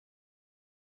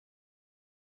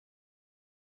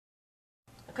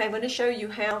Okay, I'm going to show you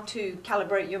how to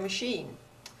calibrate your machine.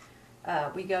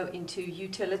 We go into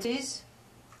Utilities,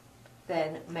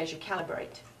 then Measure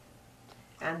Calibrate.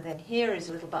 And then here is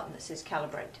a little button that says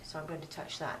Calibrate, so I'm going to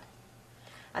touch that.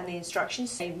 And the instructions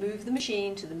say move the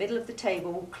machine to the middle of the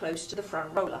table close to the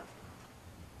front roller.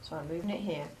 So I'm moving it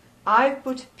here. I've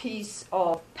put a piece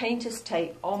of painter's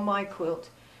tape on my quilt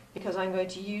because I'm going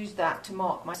to use that to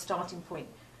mark my starting point.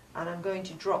 And I'm going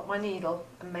to drop my needle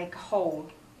and make a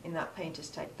hole in that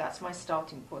painter's tape. That's my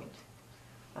starting point.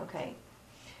 Okay.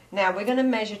 Now we're going to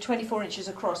measure 24 inches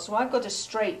across. So I've got a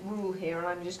straight rule here, and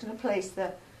I'm just going to place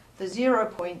the 0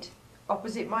 point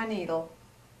opposite my needle,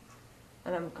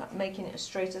 and I'm making it as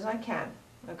straight as I can.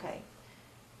 Okay.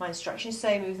 My instructions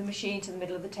say move the machine to the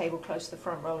middle of the table close to the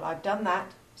front roller. I've done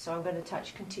that, so I'm going to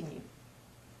touch continue.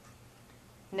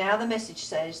 Now the message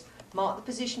says mark the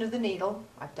position of the needle.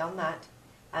 I've done that.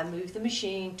 And move the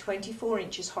machine 24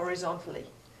 inches horizontally.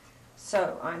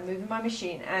 So I'm moving my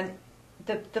machine, and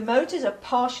the motors are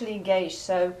partially engaged,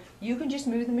 so you can just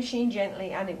move the machine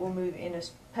gently and it will move in a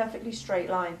perfectly straight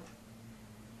line.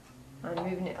 I'm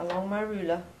moving it along my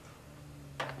ruler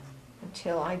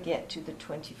until I get to the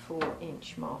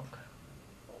 24-inch mark.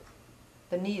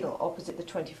 The needle opposite the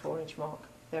 24-inch mark.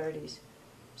 There it is.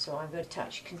 So I'm going to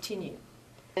touch continue.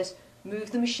 It says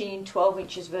move the machine 12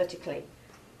 inches vertically.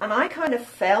 And I kind of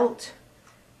felt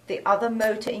the other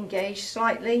motor engaged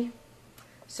slightly.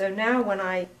 So now when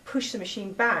I push the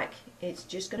machine back, it's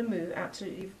just going to move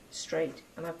absolutely straight.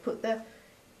 And I've put the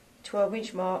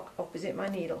 12-inch mark opposite my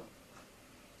needle.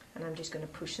 And I'm just going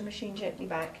to push the machine gently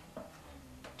back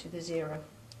to the 0.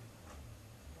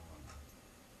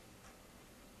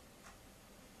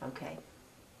 Okay,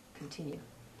 continue.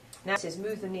 Now it says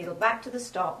move the needle back to the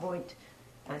start point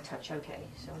and touch OK.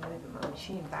 So I'm moving my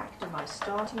machine back to my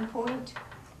starting point,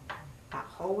 that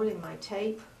hole in my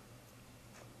tape,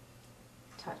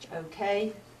 touch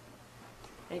OK.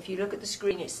 And if you look at the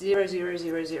screen, it's 0, 0,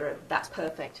 0, 0. That's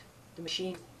perfect. The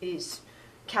machine is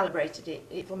calibrated.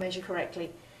 It will measure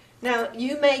correctly. Now,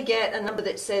 you may get a number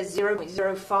that says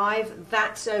 0.05.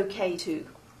 That's okay too.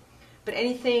 But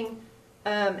anything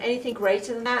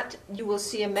greater than that, you will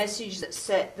see a message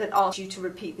that asks you to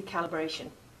repeat the calibration.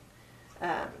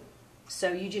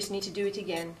 So you just need to do it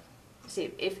again.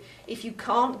 See, if you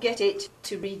can't get it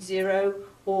to read 0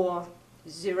 or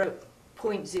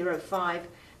 0.05,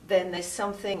 then there's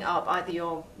something up. Either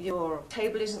your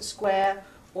table isn't square,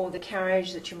 or the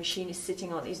carriage that your machine is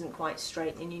sitting on isn't quite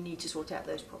straight, and you need to sort out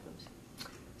those problems.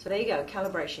 So there you go,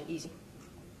 calibration, easy.